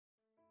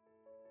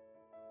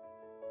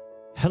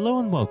Hello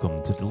and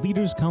welcome to the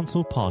Leaders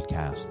Council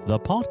podcast, the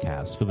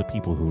podcast for the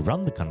people who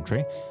run the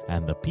country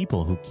and the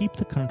people who keep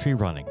the country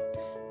running.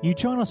 You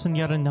join us on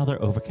yet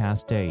another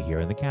overcast day here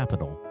in the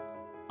capital.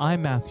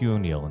 I'm Matthew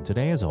O'Neill, and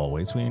today, as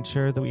always, we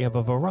ensure that we have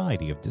a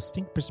variety of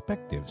distinct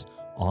perspectives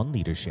on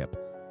leadership.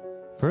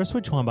 First,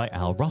 we're joined by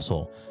Al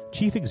Russell,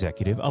 Chief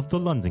Executive of the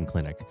London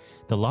Clinic,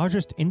 the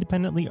largest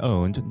independently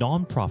owned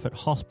non-profit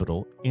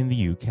hospital in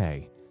the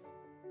UK.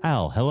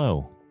 Al,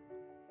 hello.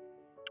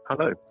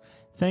 Hello.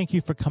 Thank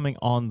you for coming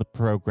on the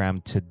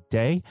program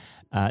today.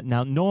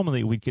 Now,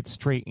 normally we'd get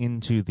straight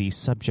into the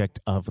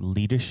subject of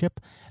leadership,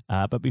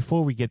 but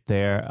before we get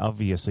there,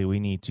 obviously we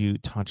need to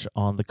touch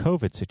on the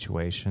COVID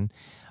situation.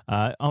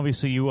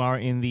 Obviously, you are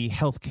in the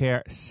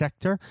healthcare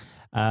sector.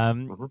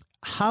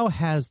 How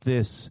has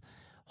this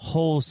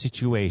whole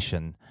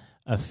situation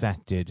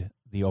affected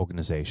the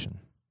organization?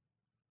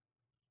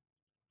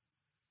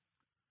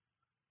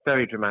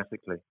 Very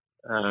dramatically.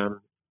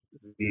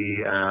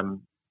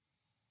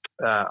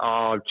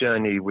 Our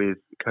journey with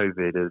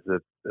COVID, as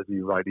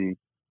you rightly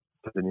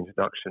said in the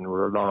introduction,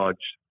 we're a large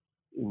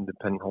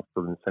independent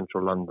hospital in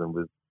central London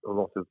with a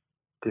lot of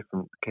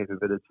different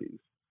capabilities.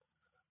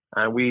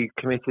 And we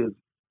committed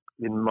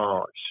in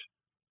March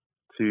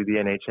to the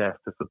NHS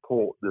to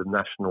support the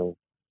national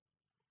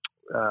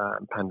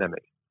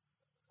pandemic.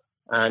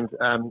 And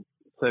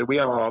so we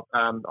are,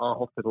 our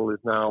hospital is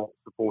now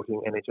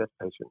supporting NHS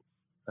patients,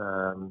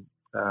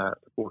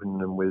 supporting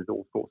them with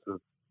all sorts of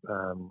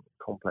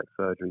complex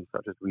surgeries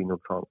such as renal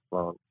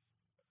transplants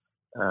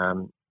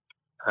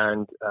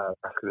and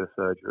vascular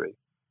surgery.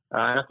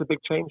 And that's a big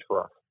change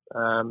for us.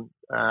 And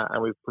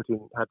we've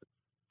had to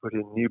put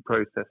in new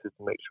processes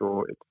to make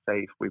sure it's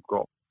safe. We've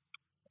got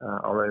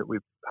we've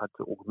had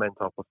to augment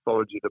our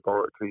pathology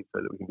laboratory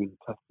so that we can do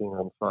the testing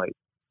on site.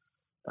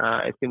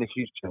 It's been a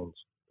huge change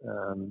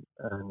and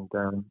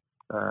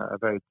a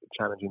very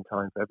challenging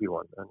time for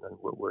everyone, and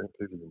we're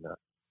included in that.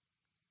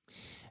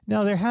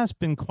 Now, there has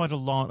been quite a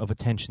lot of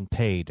attention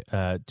paid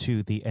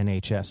to the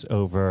NHS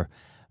over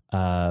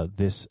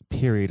this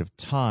period of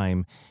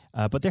time,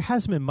 but there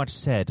hasn't been much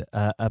said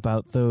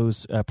about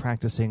those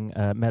practicing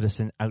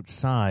medicine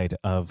outside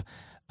of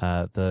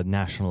the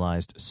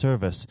nationalized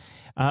service.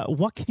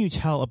 What can you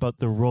tell about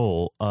the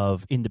role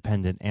of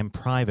independent and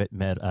private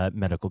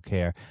medical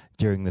care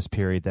during this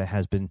period that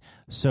has been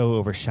so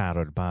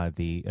overshadowed by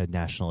the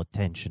national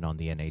attention on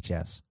the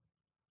NHS?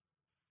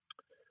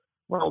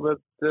 Well,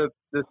 the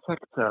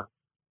sector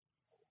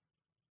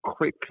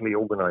quickly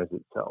organised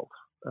itself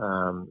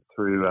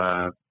through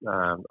our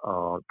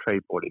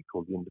trade body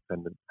called the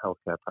Independent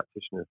Healthcare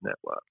Practitioners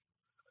Network.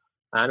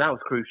 And that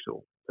was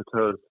crucial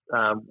because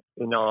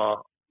in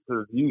our sort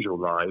of usual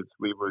lives,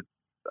 we would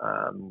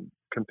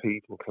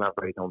compete and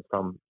collaborate on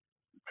some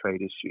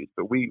trade issues.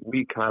 But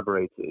we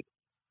collaborated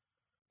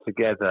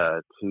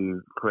together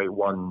to create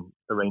one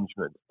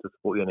arrangement to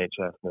support the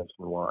NHS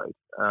nationwide.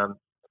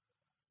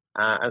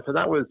 And so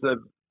that was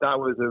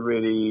a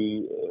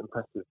really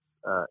impressive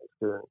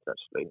experience,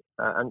 actually.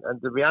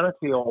 And the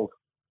reality of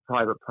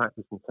private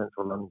practice in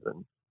central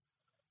London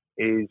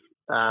is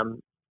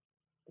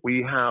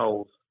we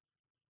house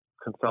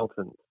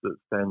consultants that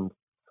spend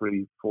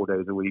 3-4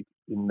 days a week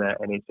in their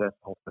NHS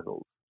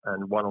hospitals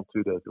and 1 or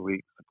 2 days a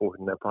week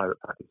supporting their private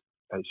practice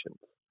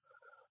patients.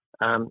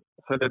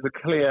 So there's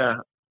a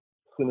clear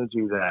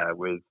synergy there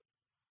with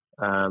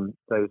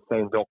those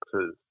same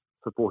doctors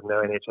supporting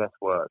their NHS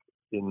work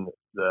in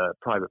the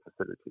private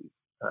facilities,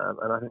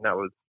 and I think that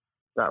was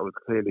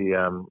clearly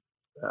an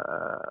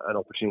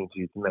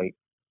opportunity to make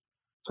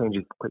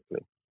changes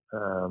quickly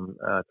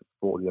to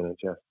support the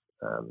NHS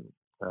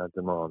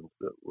demands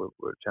that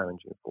were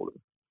challenging for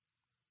them.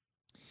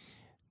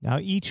 Now,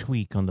 each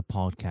week on the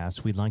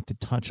podcast, we'd like to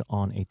touch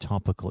on a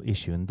topical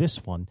issue, and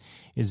this one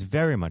is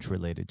very much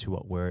related to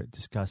what we're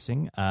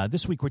discussing.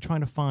 This week, we're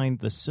trying to find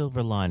the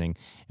silver lining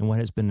in what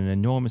has been an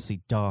enormously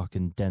dark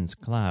and dense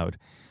cloud.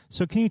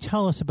 So can you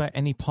tell us about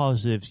any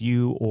positives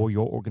you or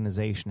your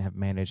organization have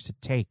managed to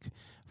take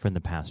from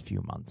the past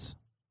few months?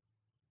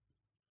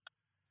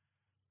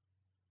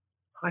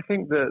 I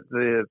think that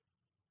the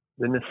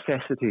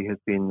necessity has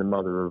been the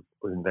mother of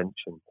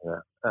invention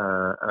here,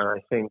 and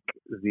I think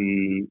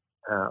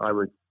I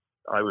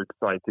would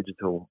cite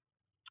digital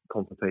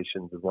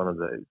consultations as one of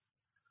those.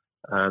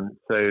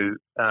 So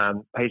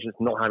patients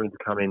not having to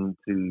come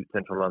into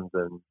central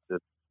London to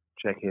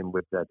check in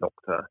with their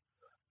doctor,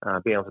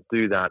 being able to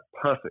do that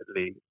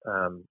perfectly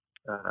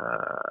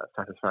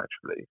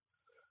satisfactorily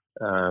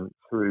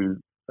through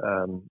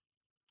a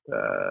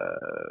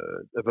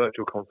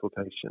virtual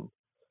consultation.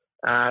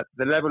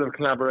 The level of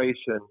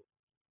collaboration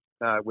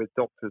with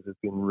doctors has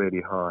been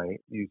really high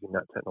using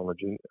that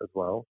technology as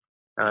well.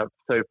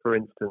 So, for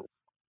instance,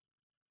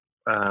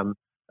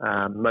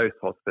 most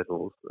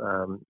hospitals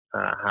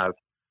have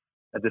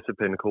a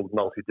discipline called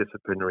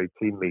multidisciplinary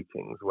team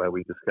meetings where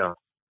we discuss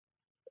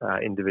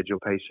individual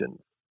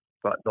patients,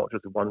 but not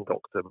just one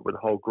doctor, but with a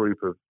whole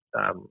group of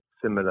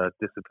similar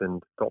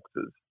disciplined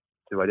doctors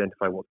to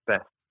identify what's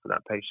best for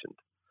that patient.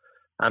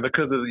 And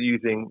because of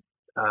using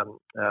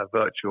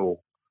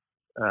virtual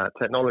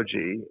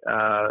technology,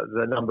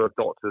 the number of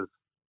doctors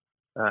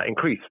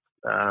increased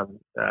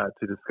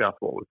to discuss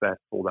what was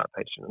best for that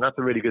patient. And that's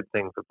a really good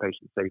thing for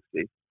patient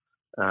safety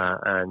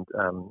and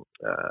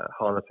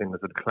harnessing the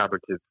sort of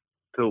collaborative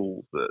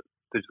tools that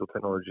digital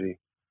technology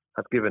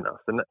has given us.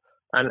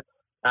 And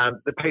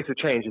the pace of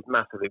change is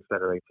massively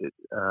accelerated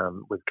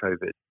with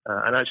COVID.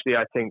 And actually,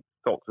 I think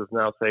doctors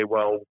now say,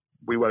 well,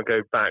 we won't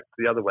go back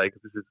the other way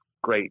because this is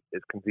great,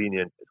 it's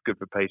convenient, it's good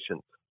for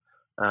patients.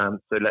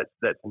 So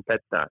let's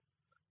embed that.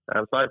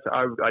 So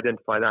I would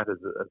identify that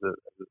as a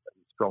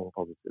strong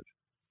positive.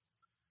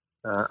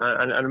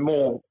 And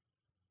more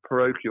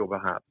parochial,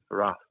 perhaps,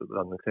 for us at the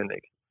London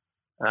Clinic,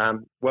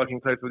 working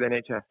closely with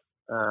NHS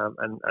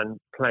and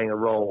playing a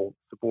role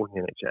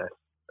supporting NHS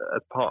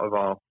as part of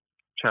our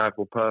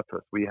charitable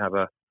purpose. We have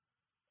a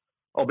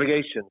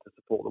obligation to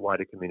support the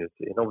wider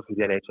community, and obviously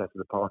the NHS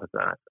is a part of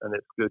that. And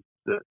it's good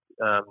that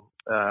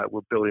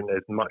we're building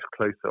those much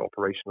closer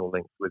operational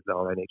links with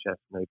our NHS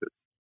neighbours.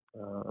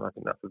 And I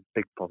think that's a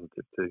big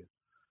positive too.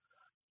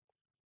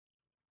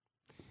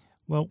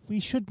 Well, we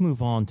should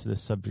move on to the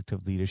subject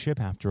of leadership.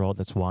 After all,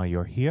 that's why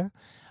you're here.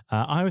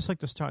 I always like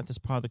to start this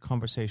part of the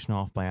conversation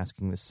off by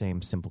asking the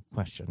same simple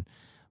question.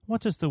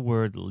 What does the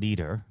word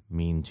leader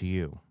mean to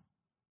you?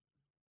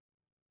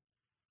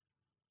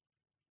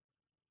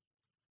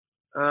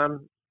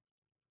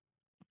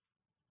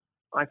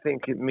 I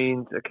think it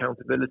means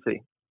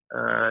accountability.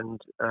 And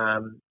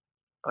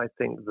I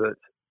think that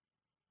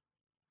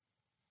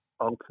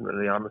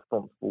ultimately I'm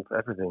responsible for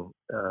everything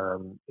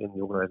in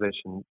the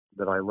organisation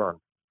that I run.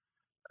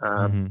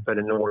 But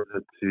in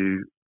order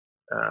to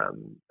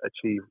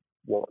achieve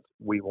what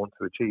we want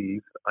to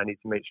achieve, I need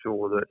to make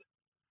sure that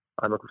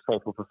I'm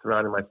responsible for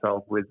surrounding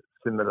myself with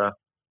similar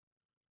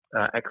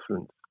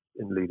excellence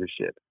in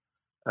leadership.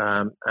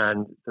 And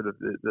sort of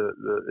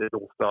it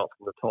all starts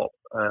from the top.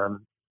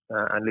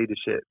 And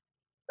leadership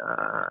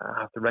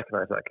has to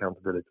recognise that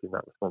accountability and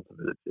that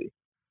responsibility.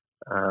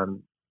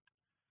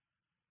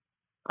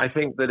 I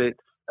think that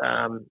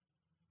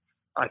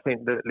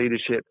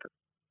leadership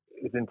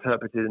is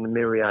interpreted in a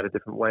myriad of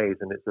different ways,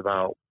 and it's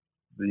about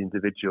the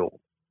individual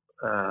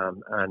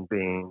and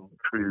being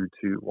true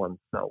to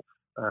oneself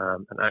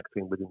and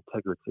acting with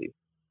integrity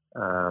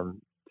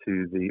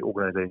to the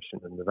organisation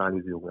and the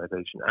values of the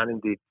organisation, and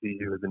indeed to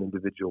you as an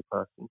individual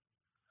person.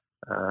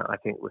 I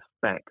think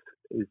respect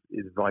is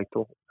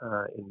vital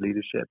in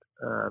leadership.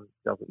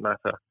 Doesn't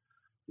matter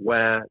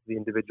where the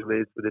individual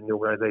is within the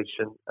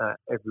organisation,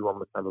 everyone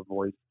must have a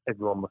voice,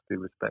 everyone must be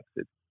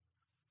respected.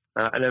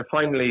 And then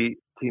finally,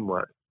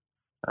 teamwork.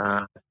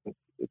 I think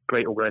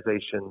great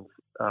organisations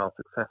are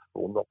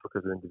successful not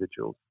because of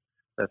individuals.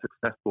 They're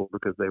successful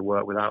because they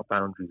work without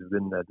boundaries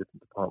within their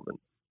different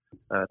departments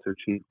to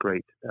achieve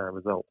great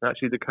results. And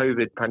actually, the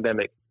COVID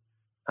pandemic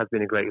has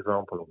been a great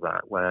example of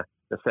that, where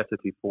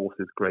necessity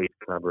forces great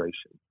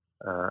collaboration.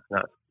 And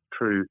that's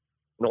true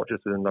not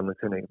just within London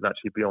Clinic, but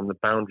actually beyond the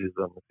boundaries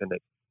of London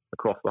Clinic,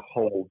 across the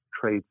whole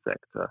trade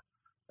sector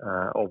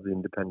of the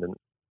independent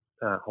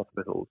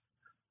hospitals,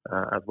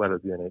 as well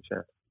as the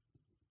NHS.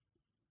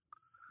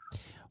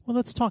 Well,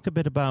 let's talk a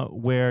bit about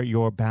where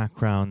your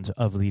background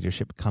of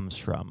leadership comes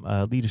from.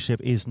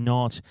 Leadership is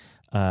not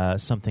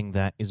something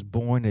that is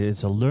born, it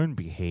is a learned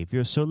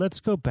behavior. So let's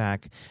go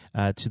back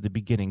to the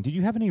beginning. Did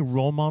you have any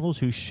role models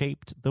who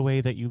shaped the way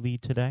that you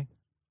lead today?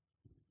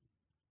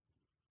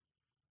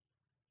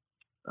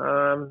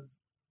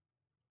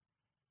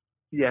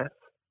 Yes.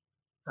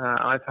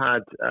 I've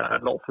had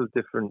lots of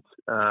different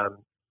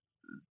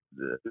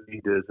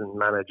leaders and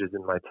managers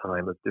in my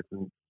time of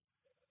different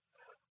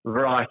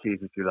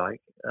varieties, if you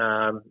like.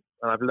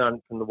 I've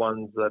learned from the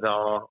ones that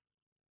are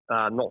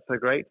not so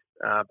great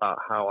about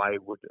how I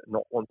would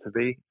not want to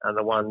be, and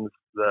the ones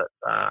that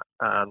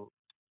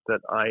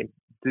that I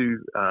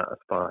do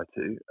aspire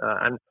to.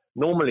 And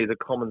normally, the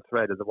common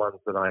thread are the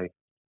ones that I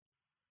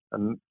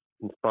am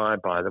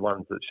inspired by, the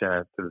ones that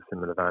share sort of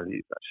similar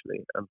values,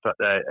 actually, but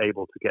they're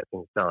able to get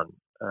things done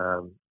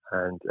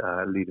and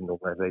lead an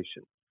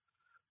organisation.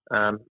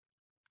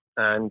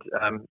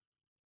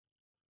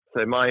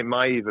 So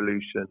my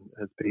evolution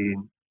has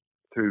been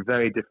through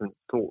very different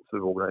sorts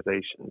of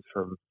organisations,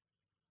 from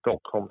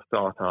dot-com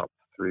startups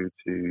through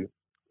to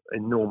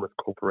enormous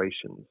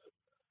corporations.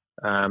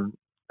 And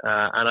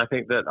I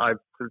think that I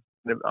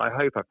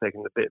hope I've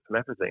taken the bit from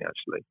everything,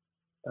 actually.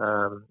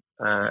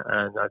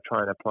 And I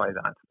try and apply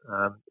that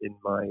in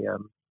my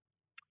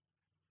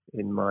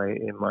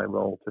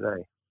role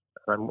today.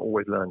 I'm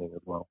always learning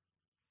as well.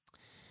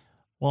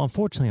 Well,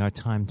 unfortunately, our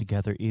time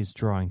together is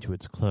drawing to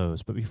its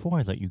close. But before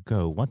I let you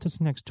go, what does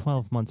the next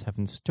 12 months have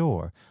in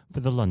store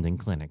for the London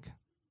Clinic?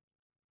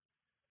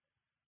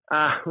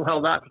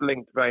 Well, that's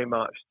linked very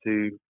much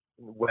to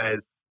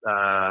where's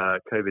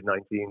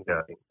COVID-19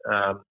 going.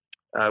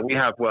 We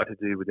have work to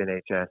do with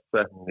NHS,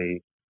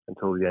 certainly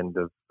until the end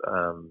of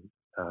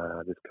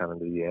this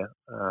calendar year.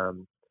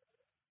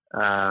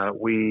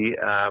 We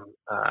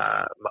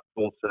must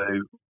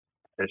also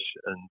push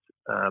and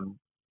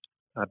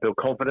build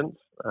confidence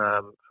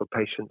for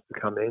patients to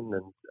come in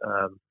and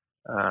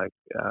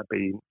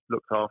be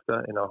looked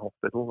after in our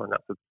hospital, and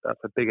that's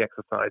a big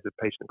exercise of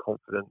patient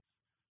confidence,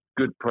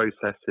 good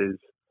processes,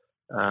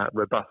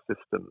 robust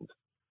systems,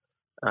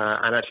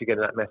 and actually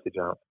getting that message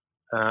out.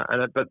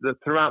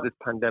 Throughout this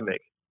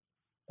pandemic,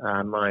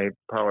 my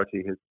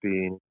priority has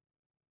been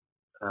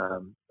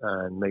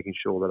making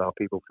sure that our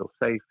people feel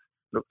safe,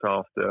 looked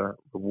after,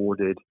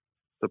 rewarded,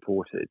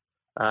 supported.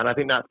 And I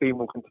think that theme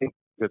will continue,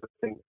 because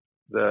I think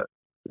that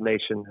the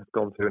nation has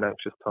gone through an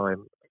anxious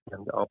time,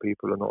 and our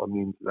people are not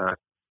immune to that.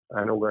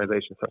 And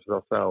organisations such as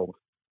ourselves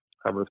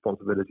have a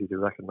responsibility to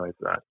recognise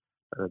that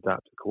and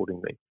adapt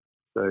accordingly.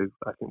 So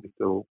I think we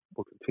still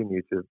will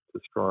continue to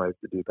strive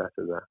to do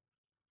better there.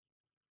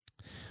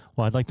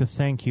 Well, I'd like to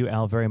thank you,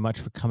 Al, very much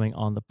for coming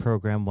on the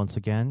program once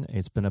again.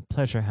 It's been a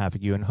pleasure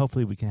having you, and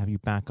hopefully we can have you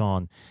back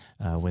on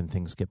when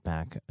things get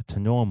back to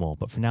normal.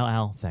 But for now,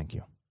 Al, thank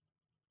you.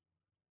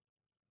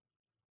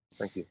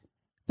 Thank you.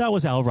 That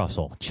was Al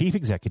Russell, Chief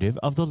Executive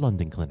of the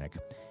London Clinic.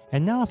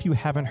 And now, if you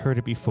haven't heard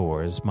it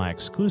before, is my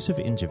exclusive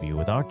interview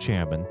with our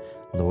chairman,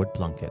 Lord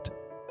Blunkett.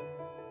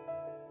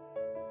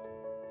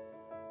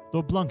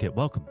 Lord Blunkett,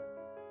 welcome.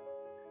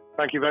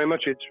 Thank you very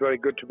much. It's very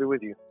good to be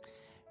with you.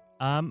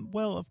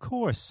 Well, of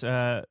course,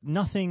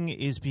 nothing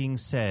is being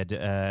said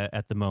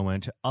at the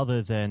moment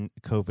other than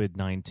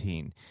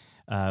COVID-19,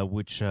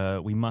 which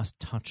we must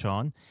touch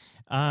on.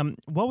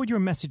 What would your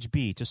message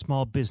be to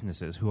small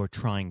businesses who are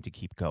trying to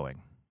keep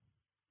going?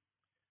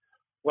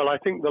 Well, I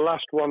think the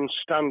last ones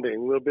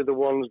standing will be the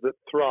ones that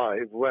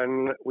thrive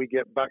when we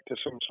get back to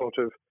some sort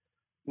of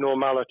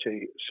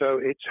normality. So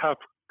it's have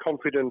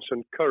confidence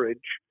and courage.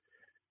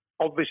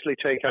 Obviously,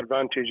 take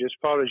advantage as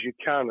far as you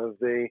can of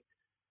the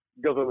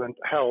government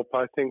help.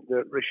 I think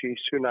that Rishi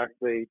Sunak,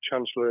 the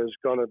Chancellor, has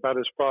gone about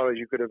as far as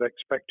you could have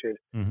expected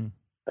in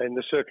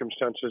the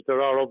circumstances.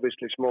 There are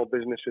obviously small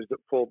businesses that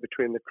fall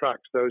between the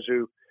cracks. Those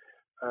who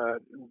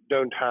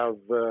don't have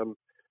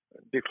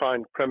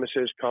defined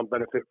premises can't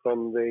benefit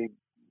from the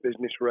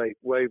business rate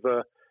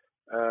waiver,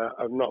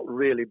 have not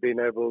really been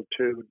able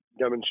to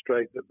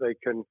demonstrate that they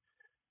can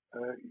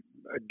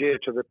adhere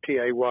to the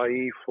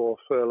PAYE for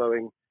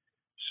furloughing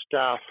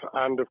staff,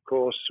 and of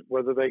course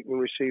whether they can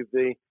receive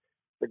the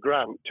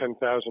grant,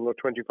 10,000 or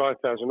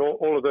 25,000.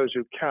 All of those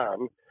who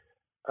can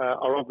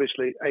are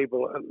obviously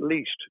able at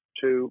least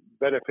to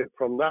benefit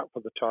from that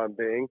for the time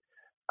being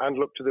and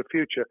look to the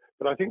future.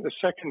 But I think the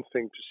second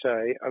thing to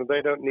say, and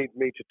they don't need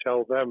me to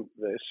tell them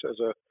this as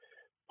a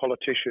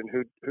politician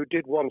who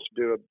did once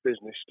do a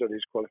business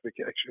studies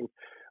qualification,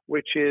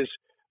 which is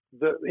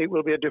that it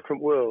will be a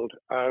different world,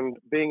 and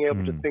being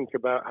able to think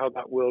about how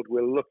that world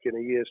will look in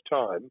a year's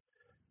time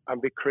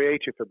and be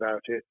creative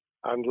about it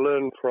and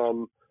learn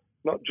from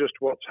not just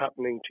what's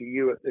happening to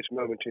you at this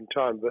moment in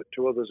time, but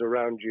to others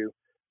around you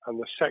and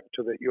the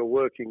sector that you're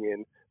working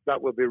in,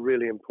 that will be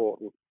really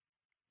important.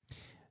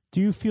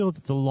 Do you feel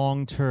that the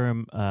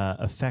long-term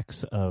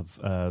effects of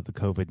the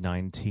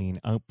COVID-19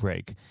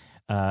 outbreak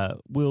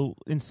will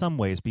in some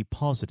ways be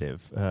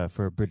positive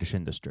for British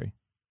industry?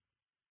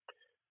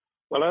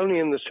 Well, only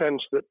in the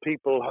sense that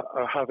people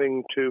are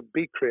having to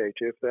be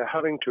creative, they're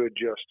having to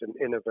adjust and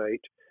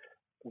innovate.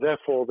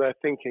 Therefore, they're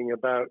thinking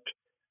about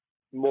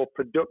more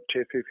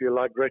productive, if you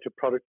like, greater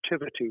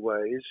productivity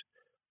ways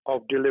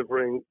of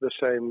delivering the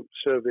same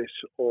service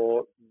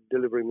or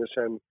delivering the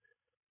same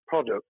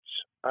products.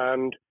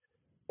 And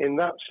in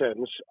that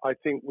sense, I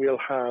think we'll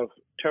have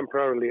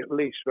temporarily at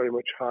least very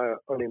much higher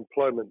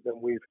unemployment than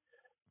we've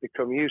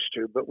become used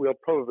to, but we'll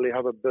probably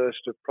have a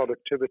burst of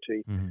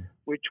productivity,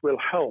 which will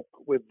help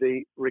with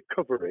the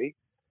recovery.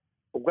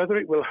 Whether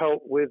it will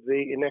help with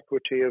the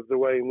inequity of the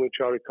way in which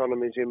our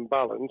economy is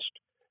imbalanced,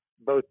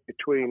 both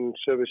between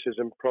services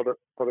and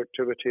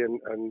productivity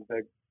and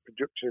the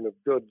production of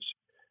goods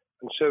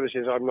and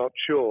services, I'm not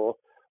sure.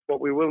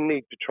 What we will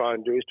need to try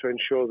and do is to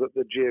ensure that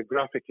the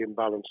geographic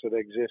imbalance that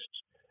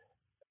exists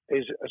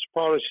is, as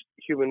far as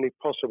humanly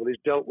possible, is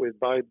dealt with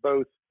by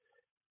both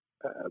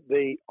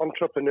the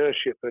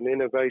entrepreneurship and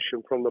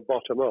innovation from the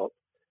bottom up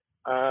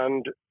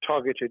and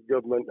targeted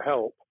government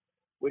help,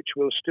 which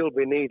will still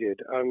be needed.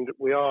 And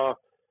we are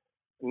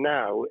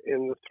now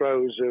in the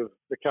throes of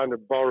the kind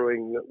of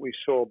borrowing that we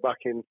saw back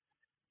in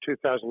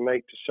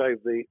 2008 to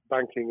save the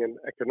banking and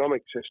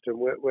economic system.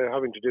 We're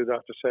having to do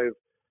that to save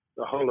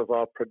the whole of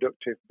our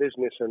productive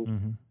business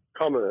and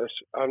commerce,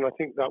 and I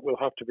think that will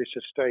have to be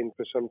sustained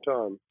for some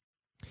time.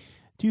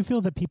 Do you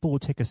feel that people will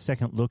take a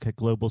second look at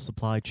global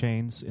supply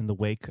chains in the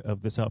wake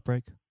of this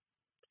outbreak?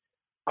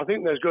 I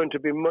think there's going to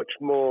be much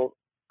more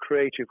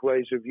creative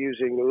ways of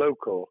using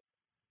local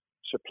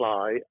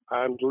supply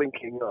and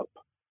linking up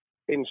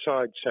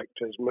inside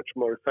sectors much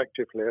more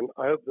effectively. And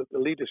I hope that the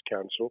Leaders'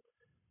 Council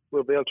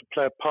will be able to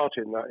play a part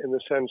in that, in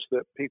the sense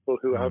that people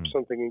who have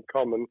something in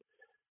common,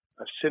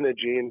 a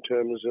synergy in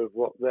terms of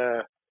what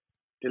they're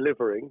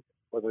delivering,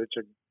 whether it's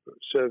a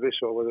service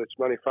or whether it's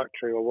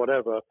manufacturing or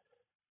whatever,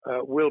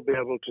 will be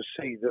able to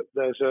see that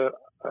there's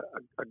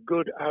a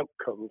good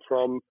outcome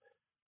from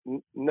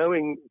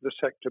knowing the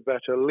sector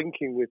better,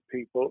 linking with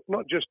people,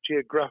 not just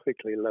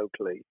geographically,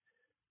 locally,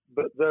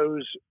 but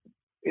those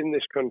in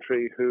this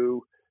country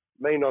who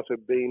may not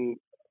have been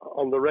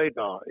on the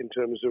radar in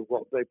terms of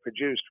what they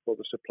produced for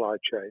the supply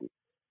chain.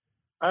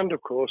 And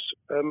of course,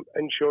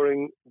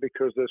 ensuring,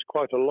 because there's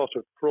quite a lot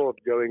of fraud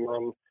going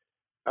on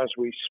as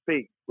we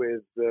speak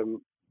with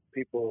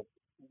people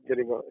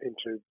getting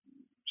into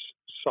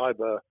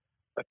cyber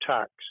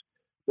attacks,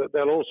 that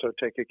they'll also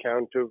take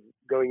account of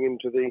going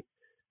into the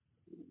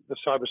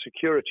cyber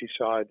security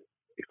side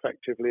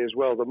effectively as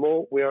well. The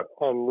more we are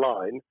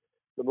online,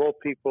 the more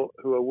people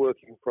who are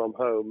working from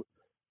home,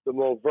 the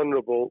more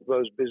vulnerable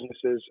those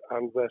businesses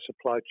and their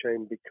supply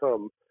chain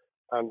become.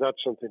 And that's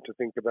something to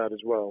think about as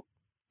well.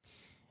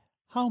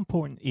 How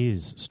important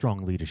is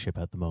strong leadership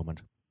at the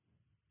moment?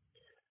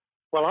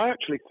 Well, I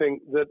actually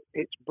think that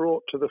it's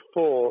brought to the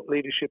fore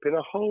leadership in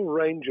a whole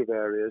range of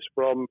areas,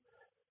 from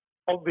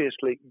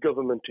obviously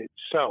government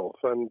itself,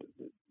 and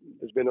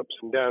there's been ups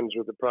and downs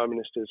with the Prime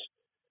Minister's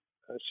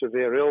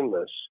severe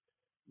illness,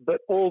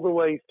 but all the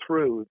way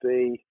through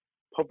the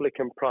public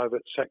and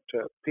private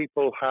sector.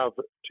 People have,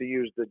 to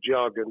use the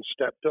jargon,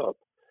 stepped up,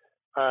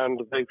 and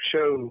they've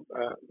shown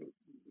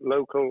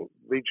local,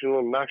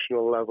 regional,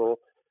 national level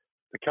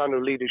the kind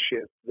of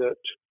leadership that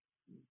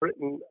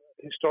Britain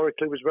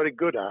historically was very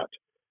good at.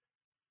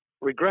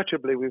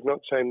 Regrettably, we've not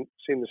seen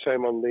the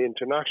same on the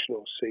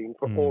international scene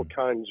for all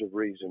kinds of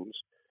reasons,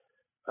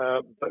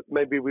 but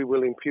maybe we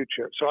will in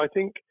future. So I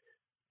think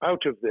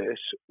out of this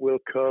will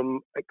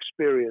come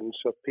experience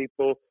of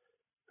people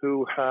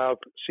who have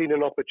seen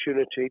an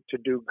opportunity to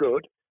do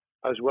good,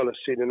 as well as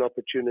seen an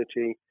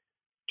opportunity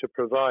to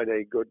provide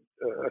a good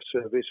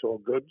service or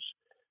goods,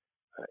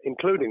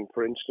 including,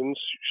 for instance,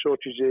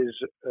 shortages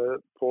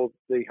for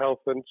the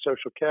health and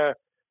social care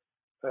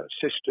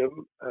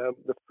system,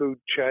 the food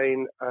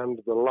chain and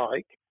the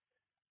like,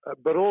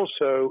 but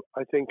also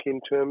I think in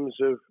terms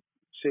of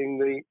seeing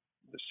the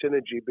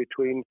synergy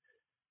between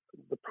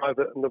the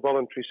private and the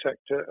voluntary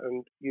sector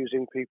and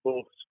using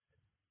people's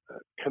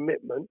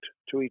commitment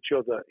to each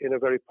other in a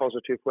very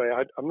positive way.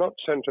 I'm not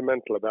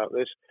sentimental about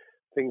this.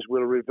 Things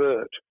will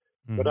revert.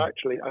 But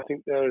actually, I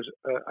think there's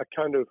a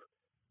kind of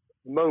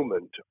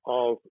moment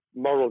of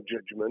moral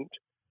judgment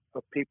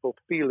of people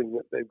feeling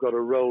that they've got a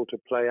role to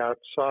play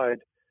outside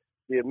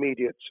the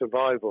immediate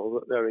survival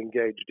that they're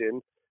engaged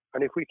in.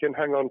 And if we can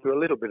hang on to a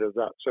little bit of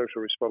that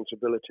social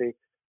responsibility,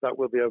 that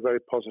will be a very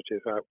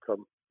positive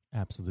outcome.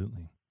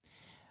 Absolutely.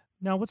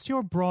 Now, what's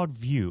your broad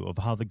view of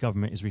how the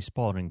government is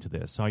responding to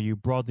this? Are you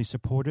broadly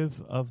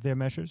supportive of their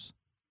measures?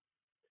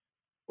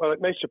 Well, it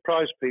may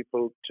surprise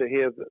people to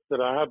hear that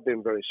I have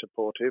been very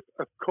supportive.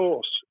 Of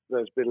course,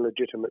 there's been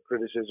legitimate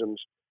criticisms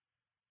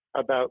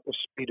about the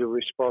speed of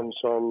response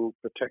on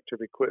protective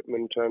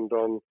equipment and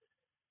on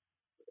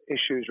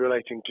issues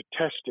relating to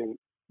testing.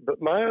 But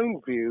my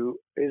own view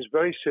is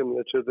very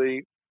similar to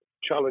the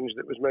challenge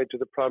that was made to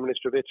the Prime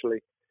Minister of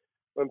Italy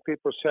when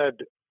people said,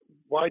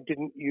 why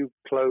didn't you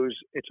close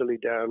Italy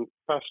down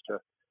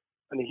faster?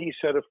 And he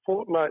said, a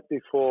fortnight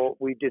before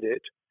we did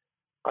it,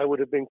 I would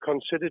have been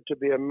considered to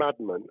be a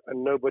madman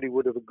and nobody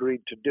would have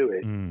agreed to do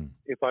it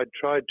if I'd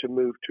tried to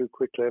move too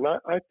quickly. And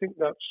I think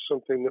that's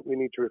something that we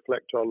need to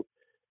reflect on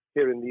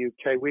here in the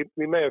UK.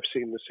 We may have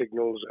seen the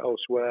signals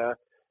elsewhere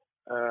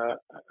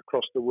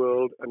across the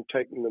world and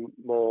taken them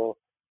more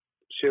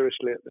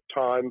seriously at the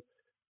time.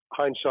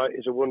 Hindsight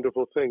is a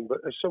wonderful thing, but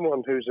as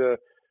someone who's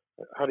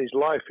had his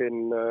life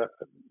in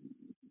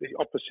the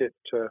opposite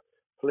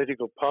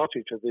political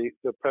party to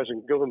the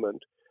present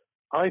government,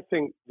 I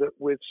think that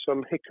with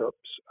some hiccups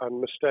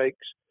and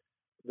mistakes,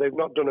 they've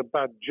not done a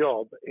bad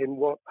job in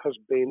what has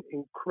been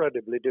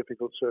incredibly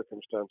difficult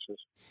circumstances.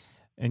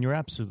 And you're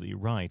absolutely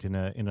right. In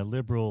a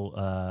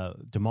liberal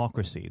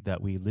democracy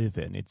that we live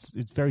in, it's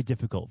very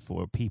difficult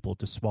for people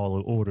to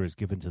swallow orders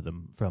given to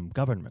them from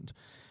government.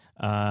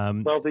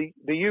 Well,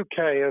 the UK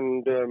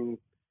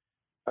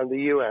and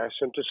the US,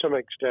 and to some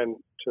extent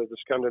the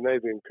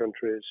Scandinavian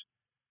countries,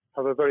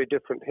 have a very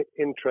different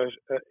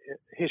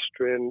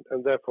history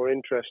and therefore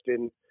interest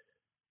in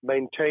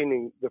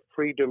maintaining the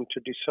freedom to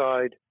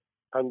decide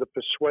and the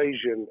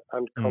persuasion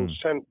and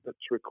consent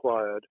that's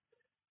required.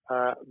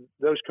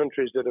 Those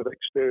countries that have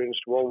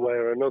experienced one way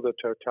or another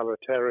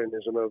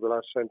totalitarianism over the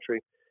last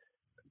century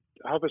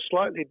have a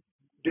slightly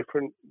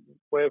different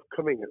way of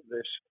coming at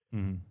this.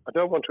 I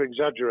don't want to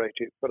exaggerate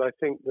it, but I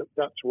think that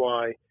that's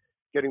why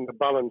getting the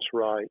balance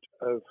right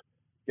of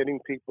getting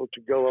people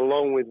to go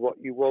along with what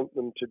you want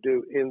them to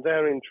do in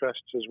their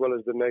interests as well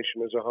as the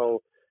nation as a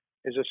whole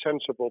is a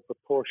sensible,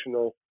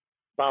 proportional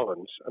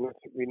balance. And I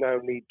think we now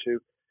need to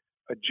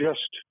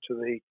adjust to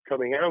the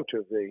coming out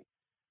of the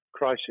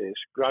crisis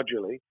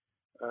gradually,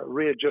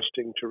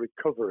 readjusting to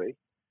recovery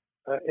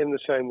in the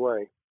same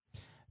way.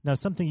 Now,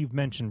 something you've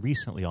mentioned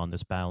recently on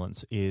this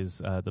balance is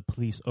the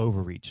police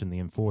overreach in the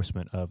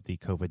enforcement of the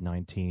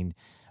COVID-19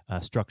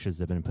 structures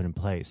that have been put in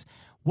place.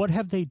 What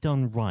have they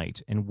done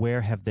right, and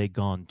where have they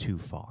gone too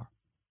far?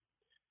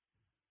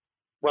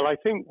 Well, I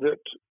think that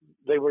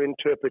they were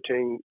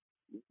interpreting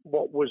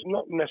what was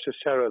not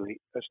necessarily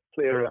as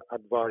clear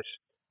advice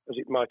as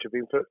it might have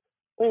been for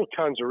all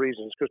kinds of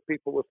reasons, because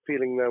people were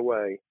feeling their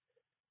way.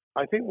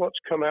 I think what's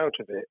come out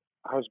of it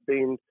has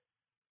been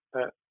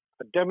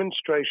a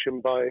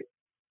demonstration by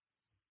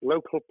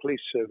local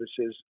police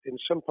services in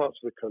some parts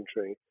of the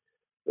country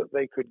that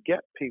they could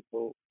get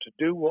people to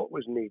do what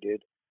was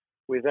needed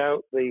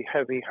without the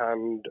heavy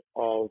hand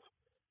of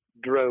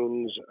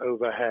drones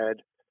overhead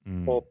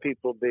or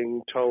people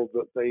being told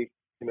that they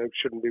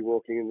shouldn't be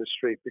walking in the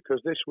street, because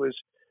this was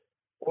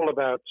all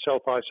about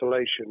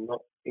self-isolation,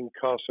 not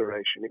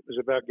incarceration. It was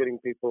about getting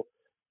people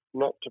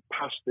not to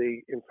pass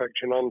the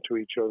infection on to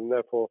each other and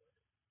therefore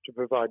to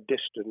provide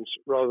distance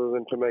rather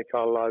than to make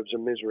our lives a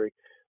misery.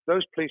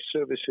 Those police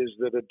services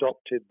that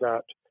adopted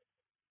that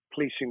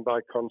policing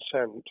by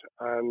consent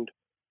and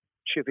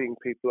chivvying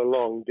people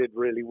along did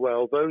really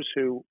well. Those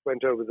who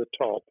went over the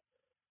top,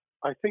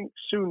 I think,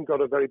 soon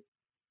got a very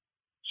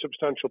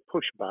substantial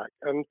pushback.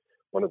 And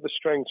one of the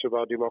strengths of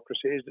our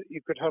democracy is that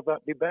you could have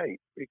that debate.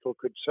 People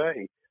could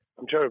say,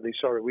 I'm terribly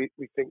sorry, we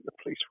think the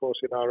police force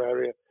in our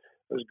area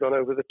has gone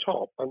over the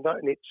top. And that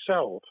in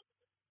itself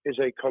is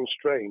a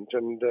constraint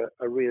and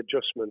a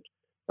readjustment.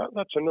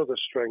 That's another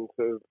strength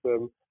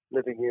of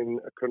living in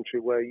a country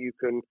where you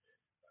can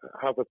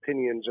have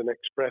opinions and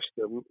express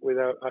them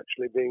without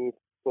actually being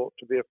thought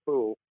to be a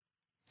fool.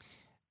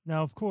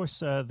 Now, of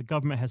course, the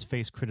government has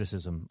faced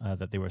criticism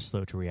that they were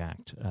slow to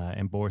react,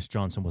 and Boris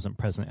Johnson wasn't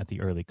present at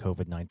the early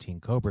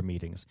COVID-19 COBRA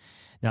meetings.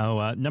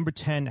 Now, Number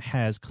 10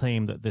 has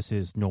claimed that this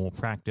is normal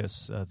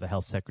practice. The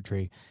health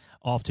secretary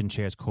often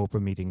chairs COBRA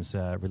meetings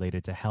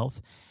related to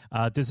health.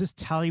 Does this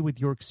tally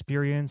with your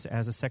experience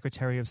as a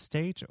Secretary of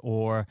State,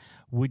 or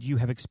would you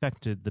have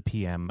expected the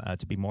PM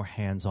to be more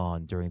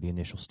hands-on during the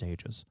initial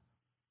stages?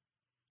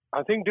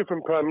 I think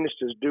different prime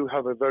ministers do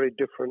have a very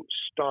different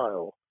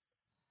style.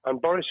 And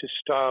Boris's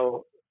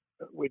style,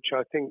 which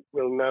I think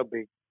will now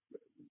be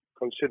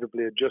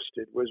considerably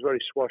adjusted, was very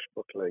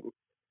swashbuckling.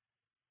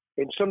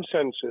 In some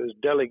senses,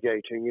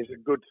 delegating is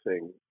a good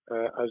thing,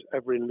 as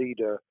every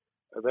leader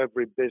of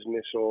every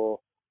business or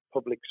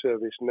public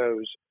service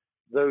knows.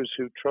 Those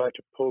who try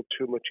to pull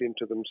too much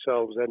into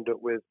themselves end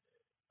up with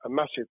a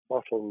massive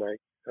bottleneck,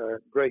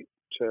 great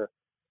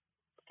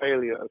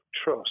failure of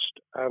trust,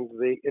 and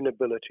the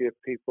inability of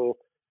people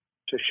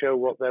to show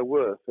what they're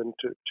worth and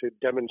to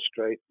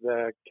demonstrate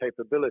their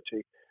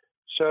capability.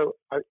 So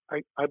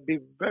I'd be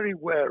very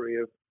wary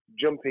of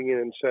jumping in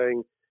and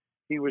saying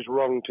he was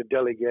wrong to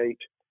delegate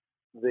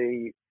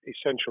the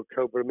essential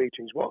COBRA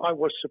meetings. What I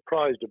was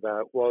surprised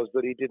about was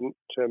that he didn't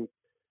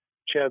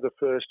chair the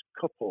first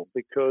couple,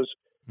 because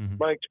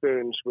my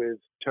experience with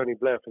Tony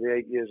Blair for the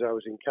 8 years I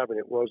was in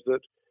Cabinet was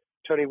that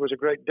Tony was a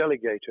great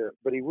delegator,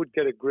 but he would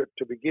get a grip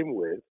to begin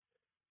with,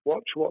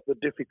 watch what the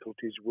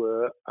difficulties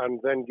were, and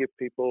then give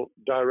people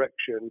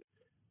direction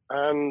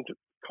and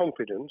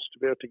confidence to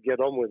be able to get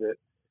on with it.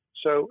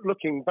 So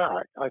looking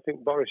back, I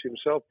think Boris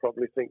himself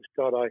probably thinks,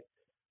 God, I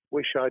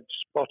wish I'd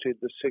spotted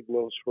the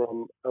signals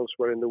from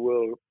elsewhere in the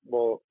world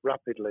more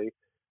rapidly,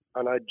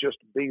 and I'd just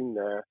been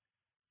there.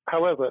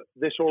 However,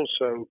 this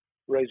also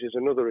raises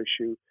another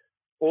issue.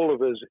 All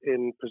of us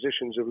in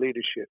positions of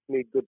leadership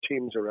need good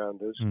teams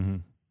around us.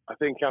 I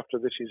think after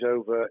this is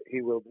over,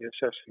 he will be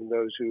assessing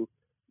those who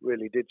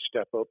really did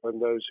step up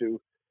and those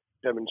who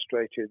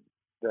demonstrated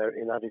their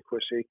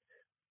inadequacy.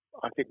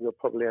 I think we'll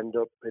probably end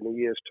up in a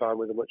year's time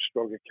with a much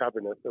stronger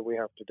cabinet than we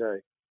have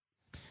today.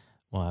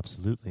 Well,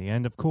 absolutely.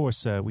 And of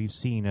course, we've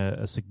seen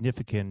a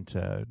significant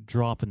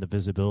drop in the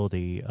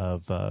visibility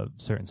of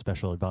certain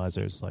special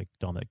advisors like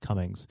Dominic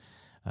Cummings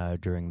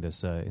during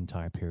this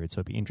entire period. So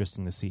it'd be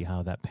interesting to see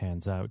how that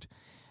pans out.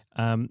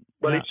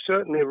 It's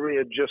certainly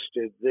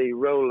readjusted the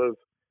role of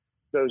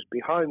those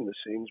behind the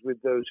scenes with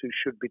those who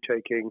should be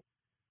taking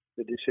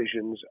the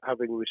decisions,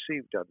 having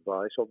received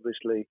advice.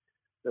 Obviously,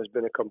 there's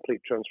been a complete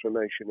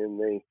transformation in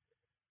the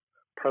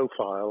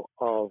profile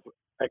of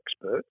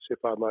experts,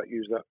 if I might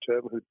use that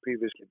term, who'd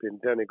previously been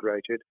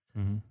denigrated.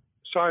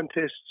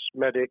 Scientists,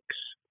 medics,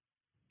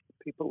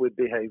 people with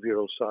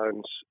behavioral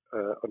science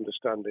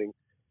understanding.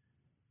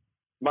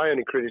 My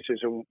only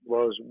criticism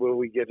was, were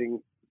we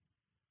getting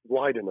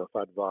wide enough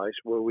advice?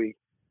 Were we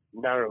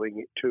narrowing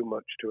it too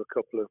much to a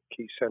couple of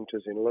key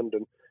centres in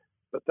London?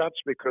 But that's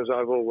because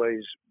I've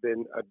always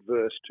been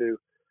adverse to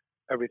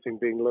everything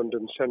being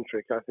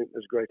London-centric. I think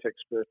there's great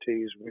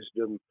expertise,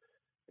 wisdom,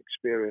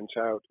 experience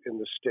out in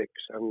the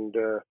sticks, and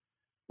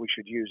we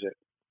should use it.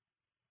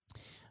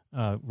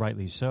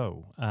 Rightly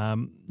so.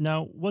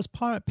 Now, was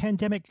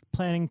pandemic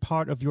planning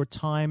part of your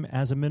time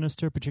as a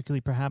minister,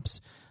 particularly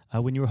perhaps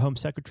when you were Home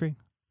Secretary?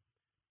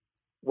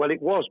 Well,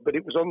 it was, but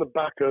it was on the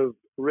back of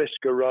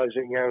risk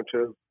arising out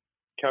of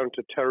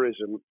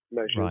counter-terrorism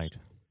measures. Right.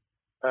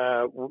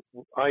 I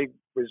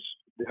was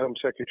the Home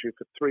Secretary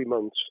for 3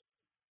 months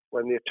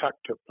when the attack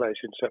took place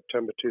in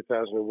September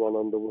 2001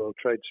 on the World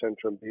Trade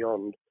Center and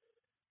beyond.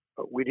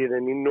 We did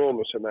an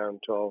enormous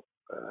amount of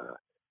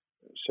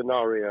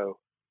scenario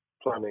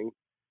planning,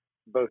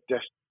 both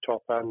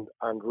desktop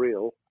and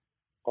real.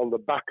 On the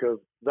back of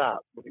that,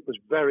 it was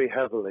very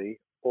heavily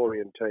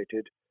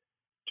orientated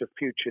to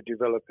future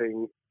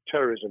developing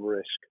terrorism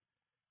risk.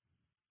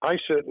 I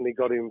certainly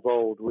got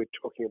involved with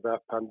talking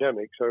about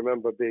pandemics. I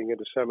remember being at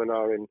a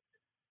seminar in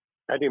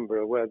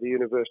Edinburgh, where the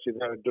university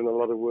there had done a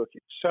lot of work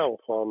itself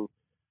on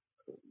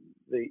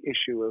the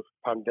issue of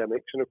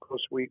pandemics. And of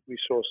course, we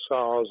saw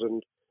SARS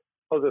and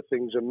other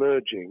things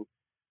emerging.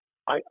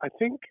 I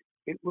think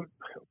people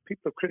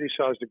have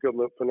criticised the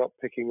government for not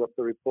picking up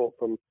the report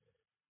from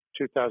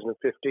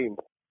 2015,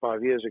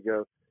 5 years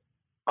ago.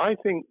 I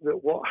think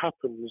that what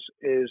happens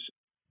is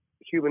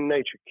human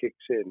nature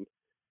kicks in.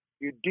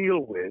 You deal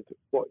with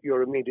what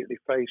you're immediately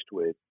faced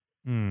with.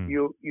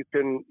 You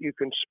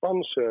can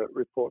sponsor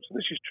reports, and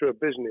this is true of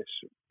business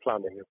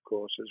planning, of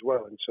course, as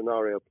well, and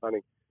scenario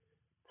planning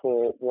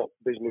for what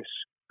business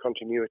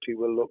continuity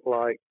will look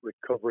like,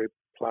 recovery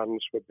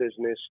plans for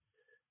business,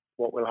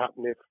 what will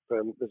happen if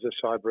there's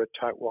a cyber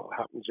attack, what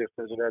happens if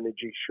there's an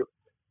energy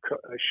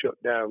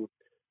shutdown.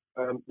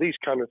 These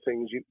kind of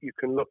things you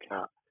can look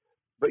at,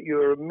 but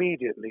you're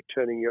immediately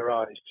turning your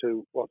eyes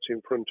to what's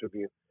in front of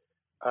you.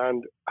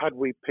 And had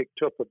we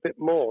picked up a bit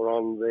more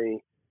on the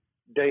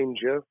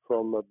danger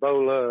from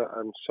Ebola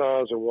and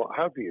SARS and what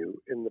have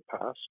you in the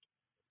past,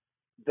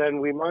 then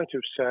we might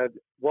have said,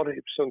 what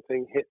if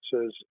something hits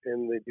us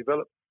in the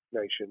developed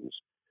nations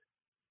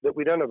that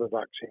we don't have a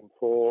vaccine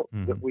for,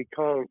 that we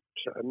can't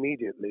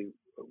immediately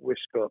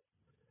whisk up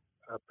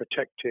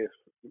protective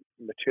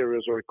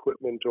materials or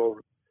equipment,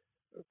 or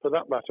for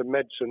that matter,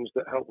 medicines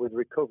that help with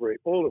recovery,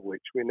 all of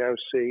which we now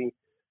see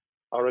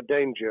are a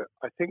danger.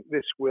 I think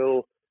this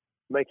will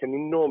make an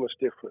enormous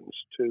difference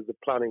to the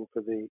planning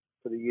for the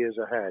years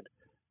ahead.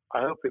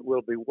 I hope it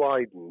will be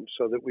widened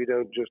so that we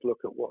don't just look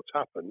at what's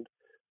happened,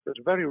 but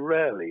very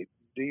rarely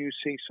do you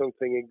see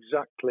something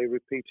exactly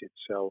repeat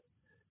itself.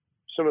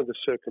 Some of the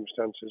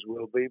circumstances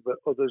will be, but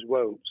others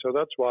won't. So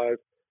that's why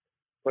I've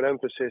put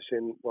emphasis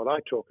in what I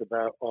talk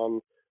about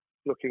on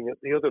looking at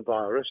the other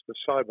virus, the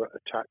cyber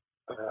attack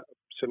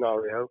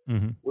scenario,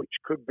 which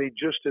could be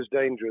just as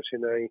dangerous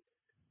in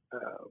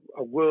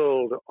a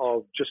world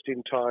of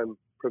just-in-time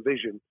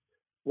provision.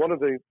 One of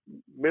the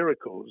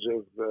miracles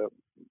of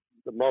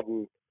the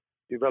modern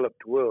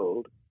developed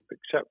world,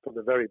 except for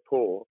the very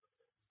poor,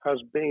 has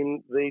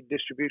been the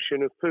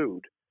distribution of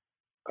food.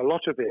 A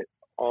lot of it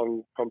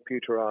on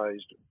computerized,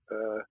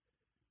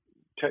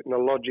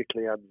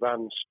 technologically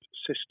advanced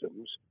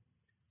systems.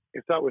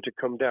 If that were to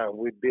come down,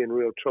 we'd be in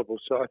real trouble.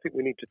 So I think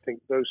we need to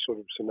think those sort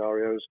of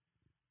scenarios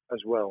as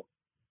well.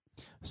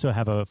 So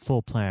have a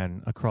full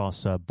plan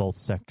across both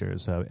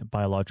sectors,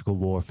 biological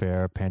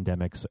warfare,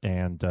 pandemics,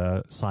 and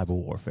cyber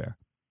warfare.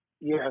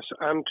 Yes,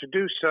 and to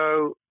do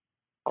so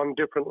on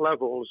different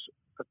levels.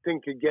 I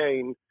think,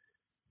 again,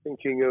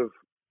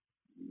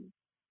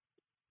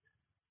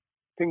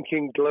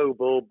 thinking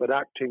global but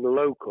acting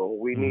local,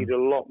 we need a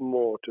lot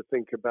more to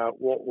think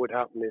about what would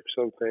happen if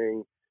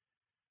something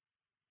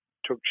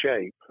took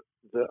shape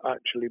that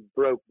actually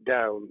broke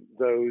down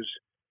those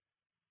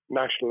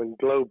national and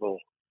global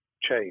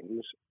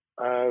chains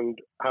and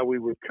how we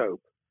would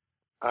cope.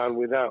 And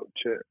without,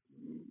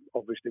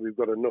 obviously, we've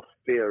got enough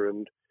fear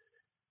and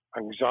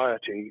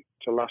anxiety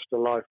to last a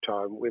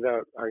lifetime.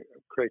 Without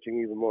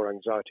creating even more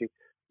anxiety,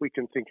 we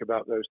can think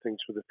about those things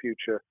for the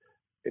future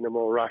in a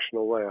more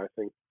rational way, I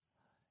think.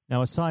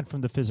 Now, aside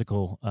from the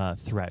physical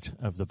threat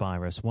of the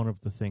virus, one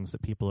of the things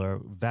that people are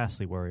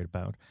vastly worried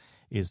about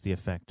is the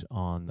effect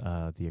on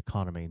the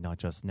economy, not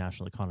just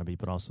national economy,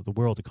 but also the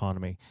world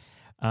economy.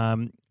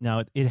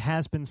 Now, it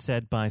has been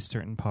said by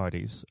certain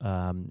parties,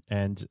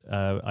 and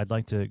I'd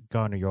like to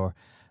garner your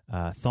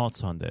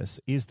thoughts on this.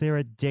 Is there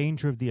a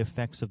danger of the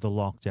effects of the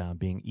lockdown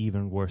being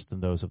even worse than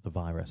those of the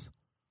virus?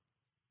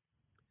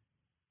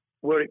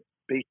 Were it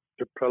be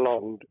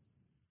prolonged,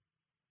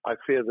 I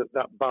fear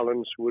that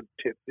balance would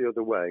tip the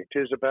other way. It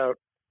is about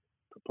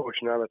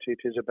proportionality.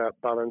 It is about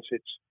balance.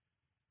 It's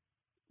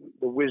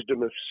the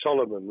wisdom of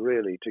Solomon,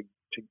 really,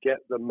 to get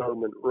the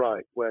moment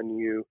right when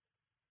you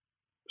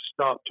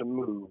start to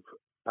move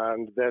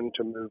and then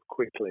to move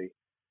quickly.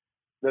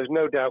 There's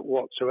no doubt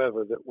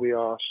whatsoever that we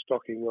are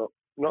stocking up,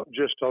 not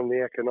just on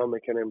the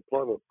economic and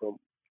employment front,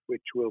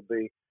 which will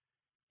be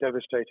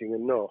devastating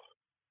enough,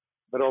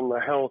 but on the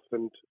health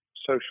and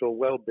social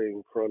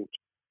well-being front,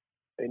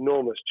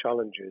 enormous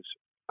challenges,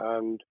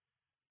 and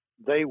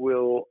they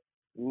will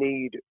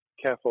need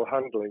careful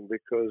handling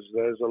because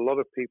there's a lot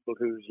of people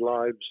whose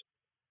lives,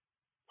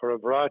 for a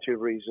variety of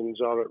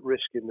reasons, are at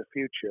risk in the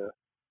future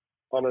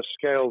on a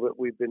scale that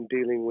we've been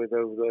dealing with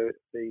over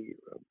the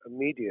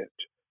immediate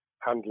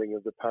handling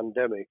of the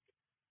pandemic,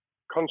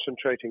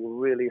 concentrating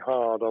really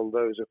hard on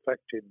those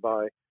affected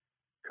by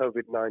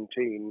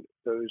COVID-19,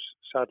 those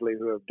sadly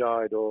who have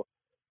died or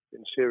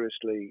been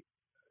seriously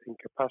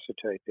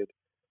incapacitated.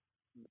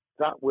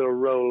 That will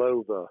roll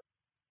over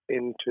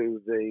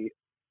into the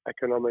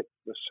economic,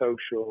 the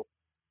social,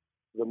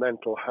 the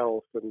mental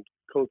health and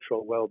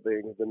cultural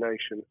well-being of the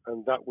nation,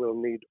 and that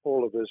will need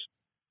all of us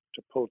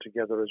to pull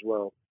together as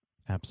well.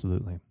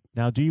 Absolutely.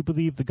 Now, do you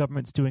believe the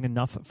government's doing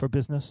enough for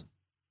business?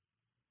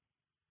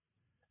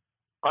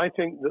 I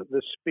think that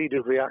the speed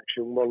of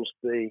reaction once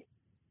the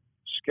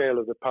scale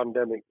of the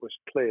pandemic was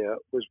clear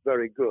was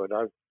very good.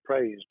 I've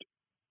praised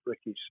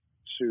Rishi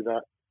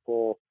Sunak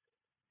for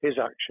his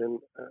action.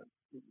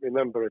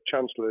 remember a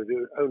chancellor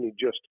who only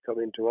just come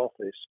into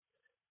office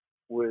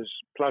was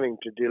planning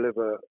to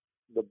deliver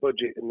the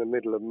budget in the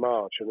middle of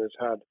March and has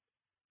had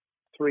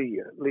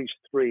at least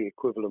three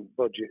equivalent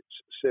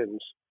budgets since.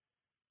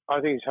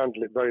 I think he's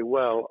handled it very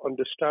well.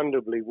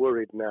 Understandably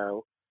worried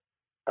now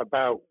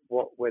about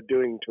what we're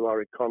doing to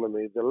our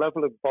economy. The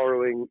level of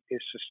borrowing is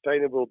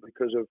sustainable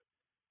because of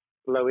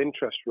low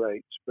interest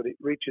rates, but it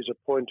reaches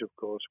a point, of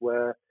course,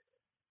 where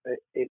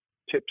it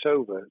tips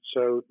over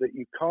so that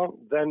you can't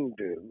then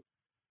do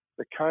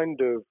the kind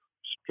of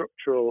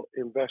structural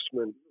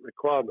investment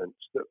requirements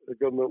that the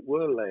government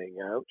were laying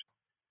out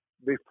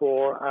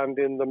before and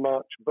in the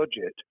March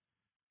budget.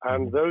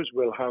 And those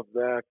will have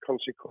their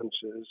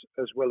consequences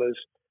as well as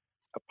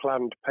a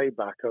planned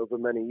payback over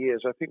many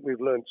years. I think we've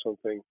learned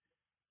something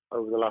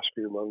over the last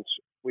few months.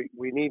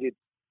 We needed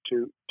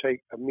to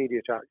take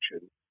immediate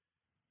action.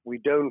 We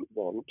don't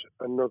want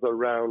another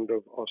round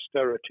of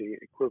austerity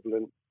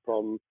equivalent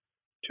from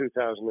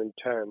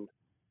 2010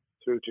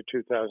 through to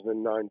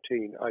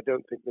 2019. I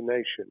don't think the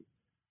nation,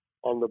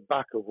 on the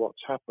back of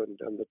what's happened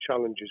and the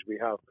challenges we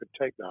have, could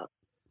take that.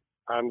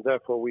 And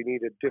therefore, we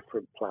need a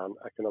different plan,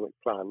 economic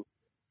plan,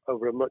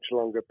 over a much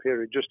longer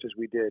period, just as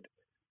we did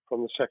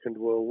from the Second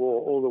World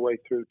War all the way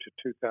through to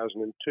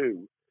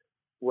 2002,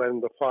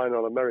 when the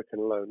final American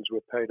loans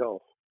were paid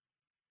off.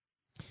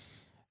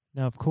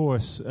 Now, of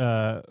course,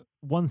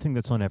 one thing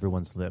that's on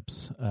everyone's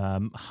lips,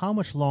 how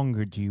much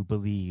longer do you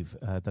believe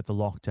that the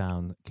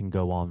lockdown can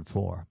go on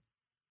for?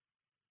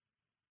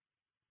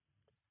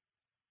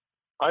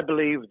 I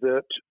believe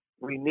that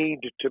we need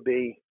to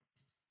be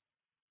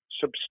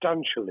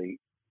substantially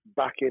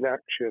back in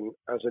action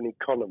as an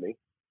economy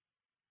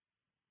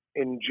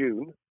in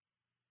June.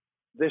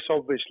 This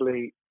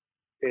obviously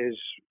is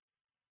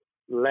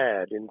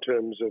led in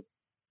terms of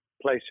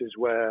places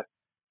where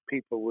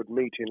people would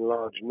meet in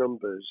large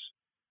numbers,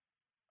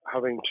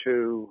 having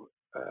to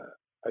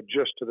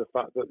adjust to the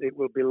fact that it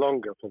will be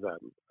longer for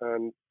them.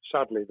 And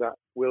sadly, that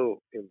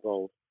will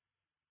involve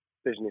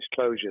business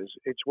closures.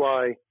 It's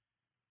why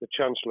the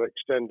Chancellor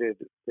extended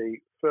the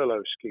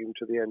furlough scheme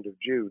to the end of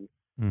June.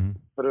 Mm-hmm.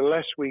 But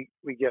unless we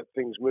get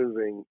things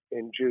moving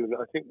in June,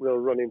 I think we'll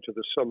run into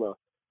the summer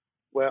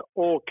where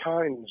all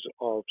kinds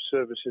of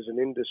services and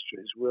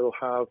industries will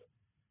have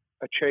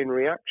a chain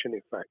reaction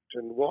effect.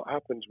 And what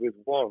happens with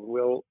one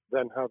will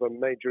then have a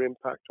major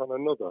impact on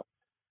another.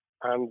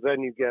 And then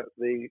you get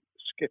the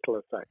skittle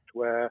effect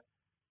where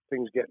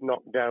things get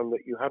knocked down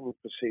that you hadn't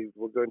perceived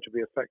were going to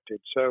be affected.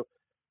 So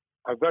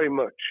I very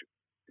much,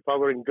 if I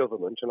were in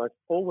government, and I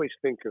always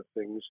think of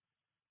things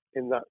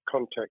in that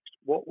context,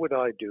 what would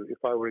I do if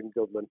I were in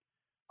government?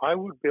 I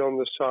would be on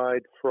the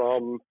side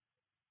from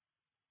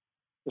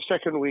the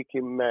second week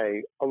in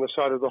May, on the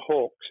side of the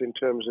hawks in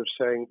terms of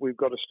saying we've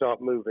got to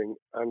start moving,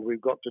 and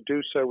we've got to do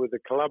so with the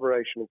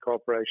collaboration and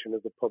cooperation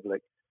of the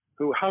public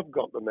who have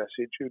got the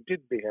message, who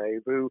did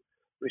behave, who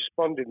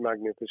responded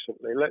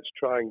magnificently. Let's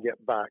try and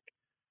get back,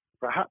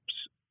 perhaps,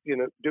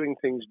 doing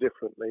things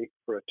differently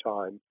for a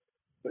time,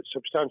 but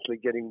substantially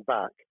getting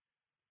back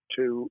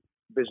to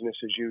business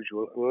as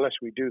usual. And unless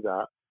we do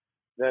that,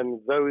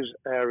 then those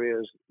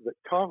areas that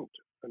can't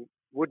and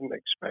wouldn't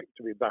expect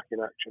to be back in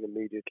action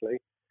immediately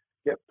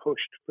get pushed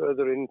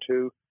further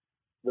into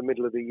the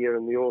middle of the year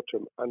and the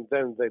autumn, and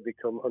then they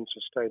become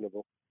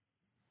unsustainable.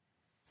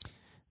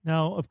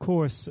 Now, of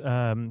course,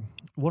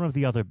 one of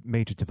the other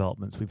major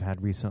developments we've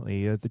had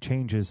recently are the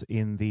changes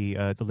in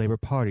the Labour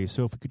Party.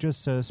 So if we could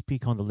just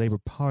speak on the Labour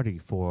Party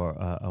for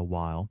a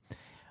while.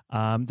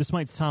 This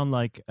might sound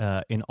like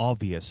an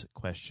obvious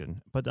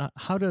question, but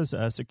how does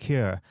Sir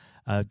Keir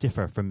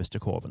differ from Mr.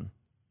 Corbyn?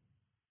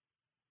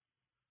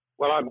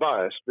 Well, I'm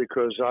biased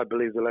because I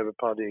believe the Labour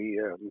Party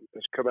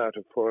has come out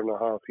of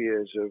 4.5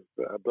 years of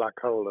a black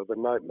hole of a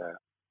nightmare,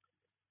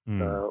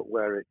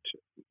 where it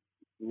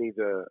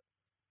neither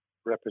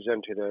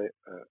represented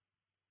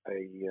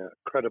a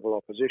credible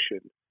opposition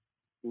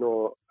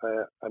nor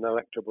an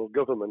electable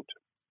government,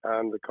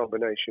 and the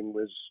combination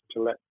was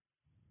to let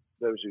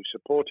those who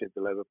supported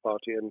the Labour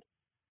Party and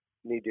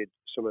needed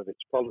some of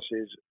its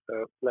policies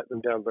let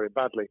them down very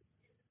badly.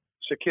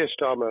 Sir Keir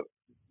Starmer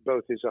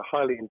both is a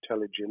highly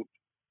intelligent,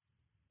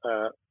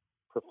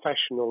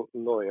 professional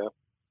lawyer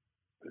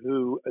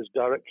who, as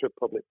Director of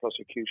Public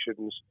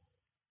Prosecutions,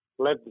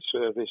 led the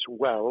service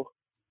well,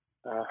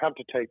 had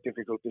to take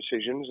difficult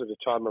decisions at a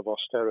time of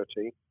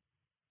austerity,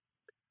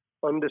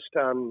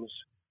 understands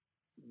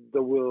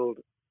the world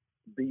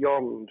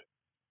beyond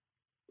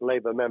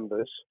Labour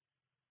members,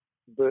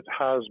 but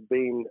has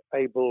been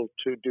able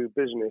to do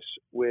business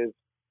with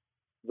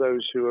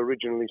those who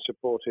originally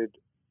supported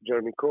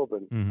Jeremy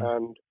Corbyn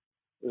and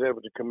was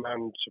able to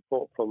command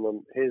support from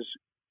them. His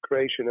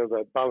creation of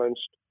a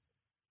balanced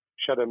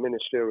shadow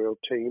ministerial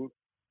team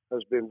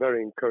has been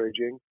very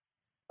encouraging.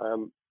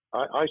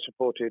 I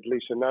supported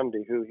Lisa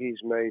Nandy, who he's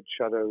made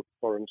Shadow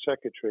Foreign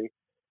Secretary,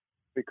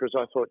 because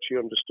I thought she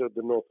understood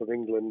the north of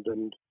England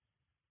and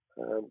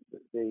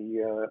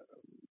the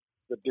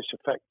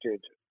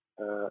disaffected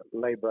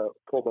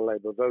former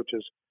Labour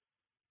voters.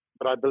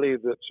 But I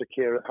believe that Sir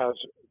Keir has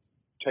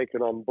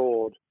taken on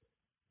board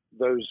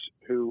those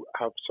who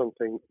have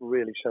something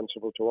really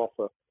sensible to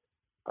offer.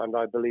 And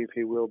I believe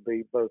he will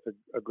be both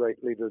a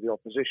great leader of the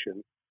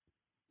opposition.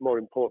 More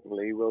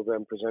importantly, he will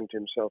then present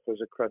himself as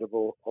a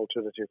credible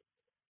alternative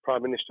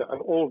prime minister.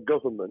 And all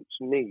governments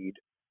need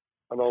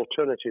an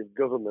alternative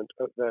government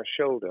at their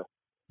shoulder.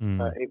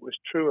 It was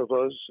true of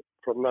us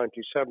from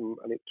 97,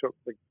 and it took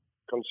the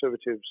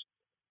Conservatives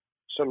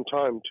some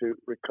time to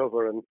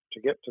recover and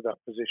to get to that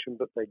position,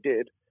 but they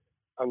did,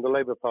 and the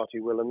Labour Party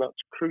will, and that's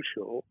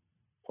crucial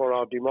for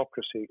our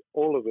democracy.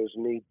 All of us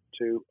need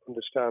to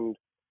understand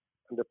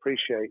and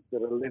appreciate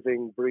that a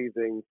living,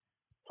 breathing,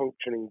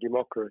 functioning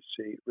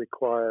democracy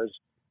requires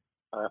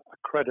a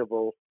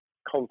credible,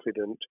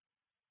 confident,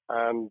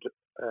 and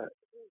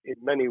in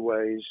many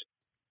ways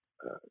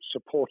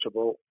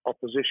supportable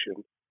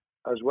opposition,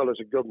 as well as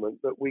a government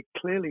that we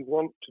clearly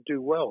want to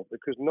do well,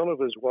 because none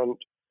of us want,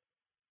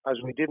 as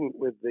we didn't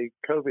with the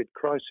COVID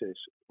crisis,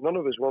 none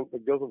of us want the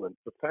government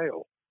to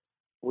fail.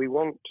 We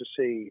want to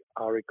see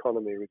our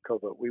economy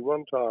recover. We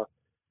want our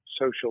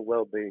social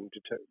well-being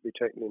to be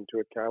taken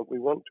into account. We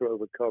want to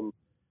overcome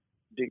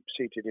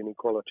deep-seated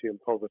inequality and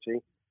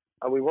poverty,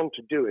 and we want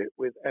to do it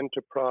with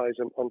enterprise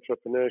and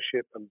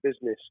entrepreneurship and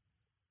business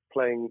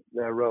playing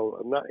their role.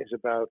 And that is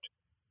about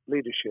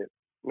leadership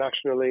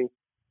nationally,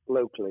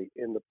 locally,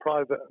 in the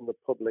private and the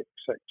public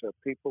sector,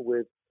 people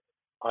with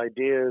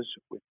ideas,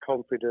 with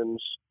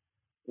confidence,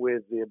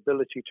 with the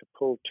ability to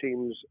pull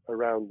teams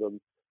around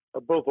them,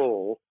 above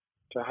all,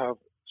 to have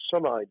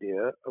some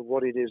idea of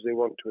what it is they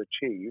want to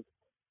achieve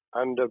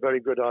and a very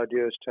good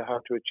idea as to how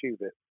to achieve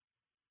it.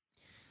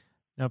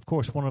 Now, of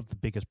course, one of the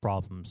biggest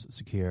problems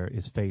Sir Keir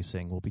is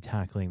facing will be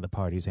tackling the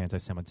party's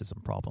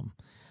anti-Semitism problem.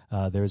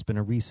 There has been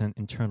a recent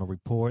internal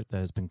report that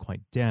has been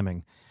quite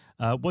damning.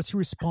 What's your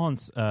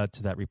response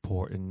to that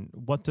report, and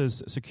what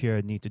does Sir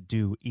Keir need to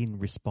do in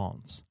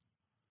response?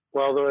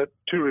 Well, there are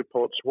two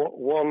reports.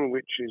 One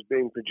which is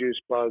being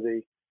produced by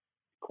the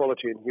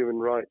Equality and Human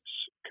Rights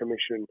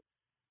Commission,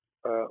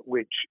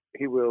 which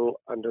he will,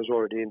 and has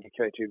already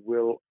indicated,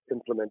 will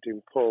implement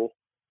in full.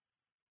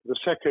 The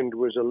second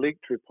was a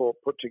leaked report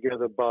put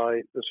together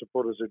by the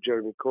supporters of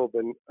Jeremy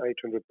Corbyn,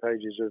 800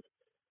 pages of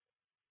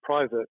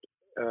private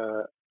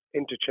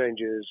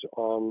interchanges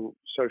on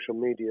social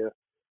media,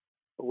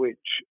 which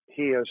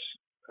he has,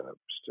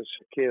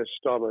 Keir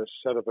Starmer,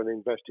 set up an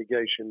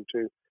investigation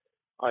to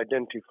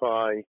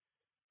identify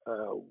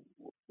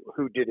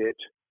who did it,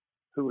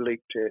 who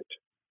leaked it,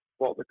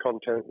 what the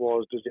content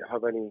was, does it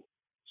have any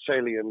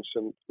salience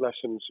and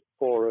lessons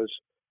for us,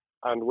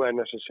 and where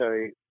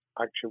necessary,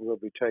 action will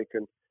be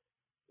taken.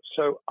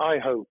 So I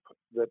hope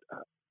that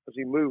as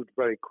he moved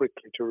very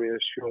quickly to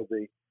reassure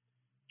the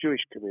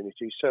Jewish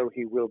community, so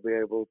he will be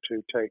able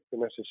to take the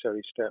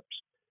necessary steps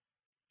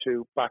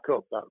to back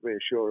up that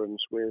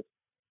reassurance with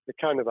the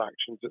kind of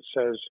actions that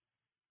says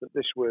that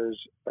this was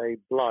a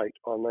blight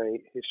on a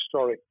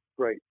historic,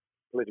 great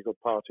political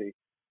party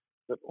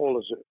that all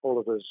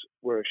of us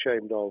were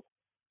ashamed of.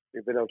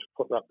 We've been able to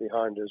put that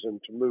behind us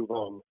and to move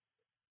on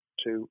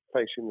to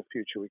facing the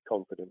future with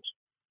confidence.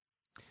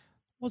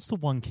 What's the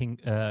one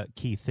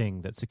key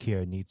thing that Sir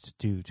Keir needs to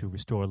do to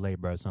restore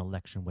Labour as an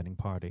election-winning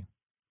party?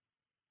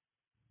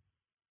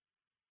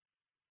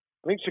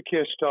 I think Sir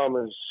Keir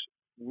Starmer's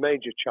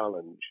major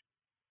challenge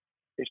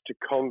is to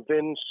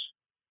convince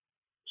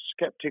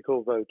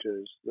sceptical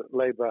voters that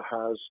Labour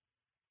has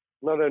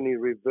not only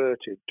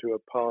reverted to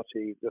a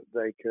party that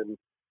they can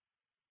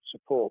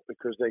support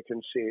because they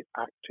can see it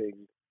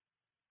acting,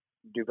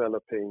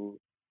 developing,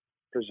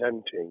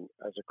 presenting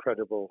as a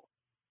credible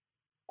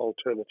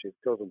alternative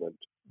government,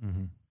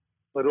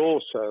 but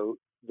also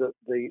that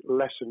the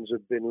lessons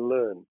have been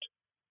learned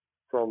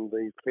from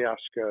the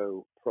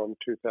fiasco from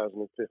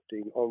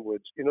 2015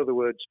 onwards. In other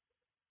words,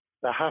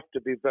 there have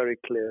to be very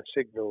clear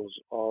signals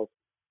of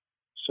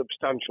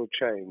substantial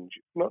change,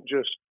 not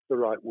just the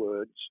right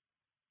words,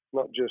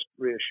 not just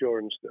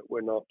reassurance that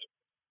we're not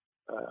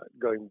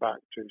going back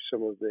to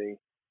some of the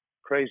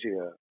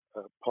crazier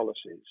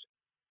policies,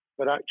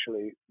 but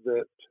actually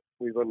that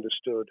we've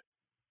understood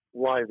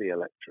why the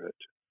electorate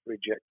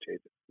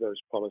rejected those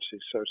policies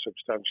so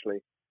substantially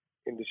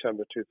in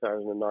December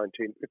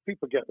 2019. If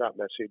people get that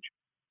message,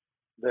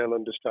 they'll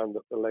understand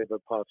that the Labour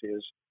Party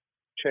has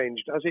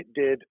changed, as it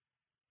did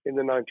in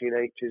the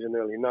 1980s and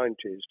early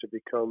 90s, to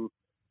become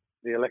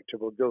the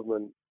electable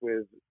government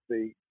with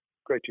the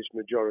greatest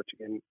majority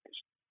in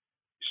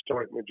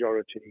historic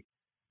majority,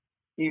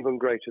 even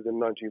greater than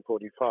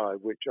 1945,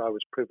 which I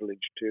was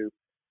privileged to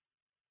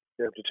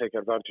be able to take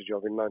advantage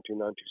of in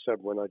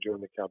 1997 when I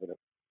joined the cabinet.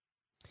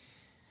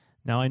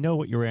 Now, I know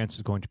what your answer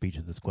is going to be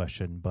to this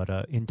question, but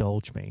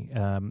indulge me.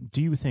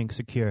 Do you think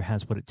Sir Keir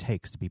has what it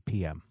takes to be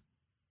PM?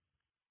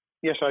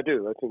 Yes, I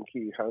do. I think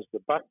he has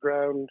the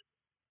background,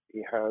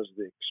 he has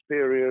the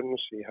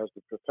experience, he has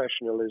the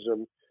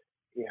professionalism,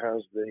 he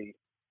has the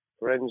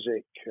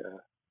forensic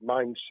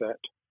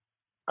mindset,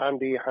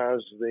 and he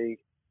has the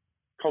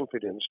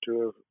confidence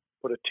to have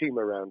put a team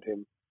around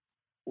him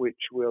which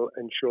will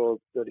ensure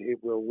that it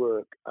will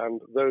work.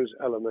 And those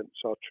elements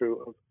are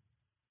true of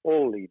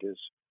all leaders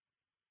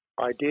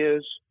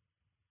ideas,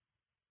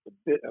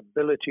 the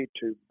ability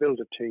to build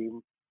a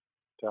team,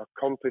 to have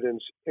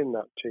confidence in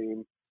that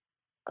team,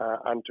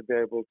 and to be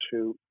able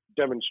to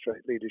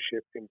demonstrate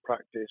leadership in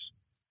practice,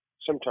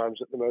 sometimes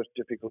at the most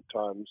difficult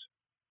times.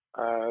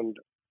 And,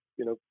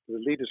 the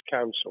Leaders'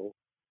 Council,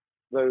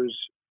 those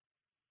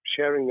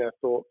sharing their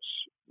thoughts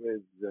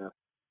with the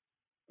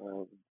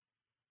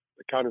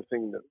kind of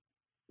thing that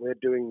we're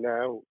doing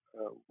now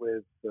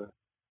with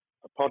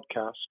a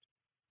podcast,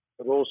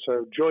 but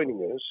also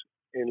joining us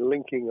in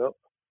linking up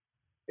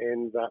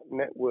in that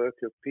network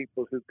of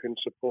people who can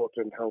support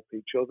and help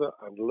each other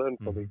and learn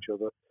from each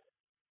other.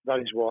 That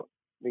is what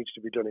needs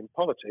to be done in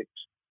politics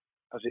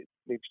as it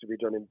needs to be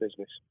done in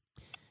business.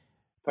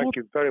 Thank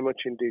you very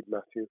much indeed,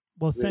 Matthew.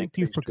 Well, thank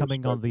you for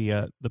coming on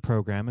the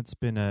program. It's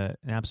been an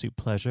absolute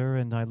pleasure,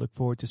 and I look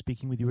forward to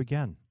speaking with you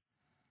again.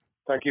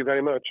 Thank you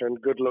very much,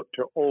 and good luck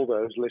to all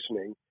those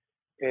listening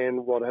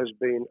in what has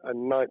been a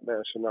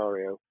nightmare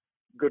scenario.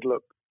 Good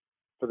luck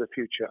for the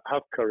future.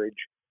 Have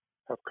courage,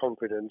 have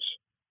confidence,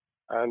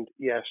 and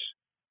yes,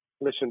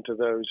 listen to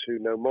those who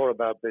know more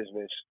about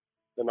business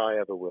than I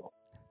ever will.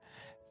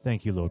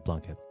 Thank you, Lord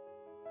Blunkett.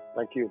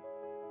 Thank you.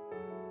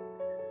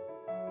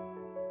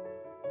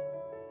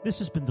 This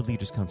has been the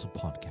Leaders' Council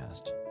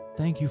podcast.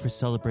 Thank you for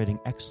celebrating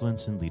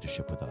excellence in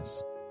leadership with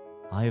us.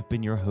 I have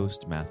been your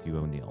host, Matthew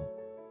O'Neill.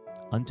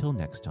 Until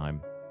next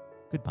time,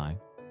 goodbye.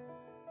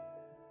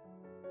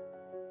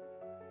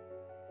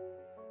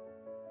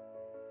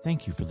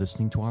 Thank you for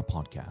listening to our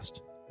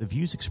podcast. The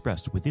views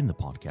expressed within the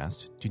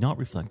podcast do not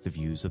reflect the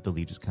views of the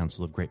Leaders'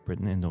 Council of Great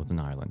Britain and Northern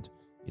Ireland,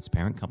 its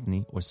parent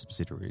company or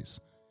subsidiaries,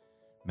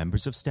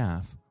 members of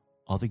staff,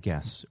 other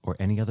guests, or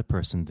any other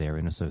person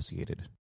therein associated.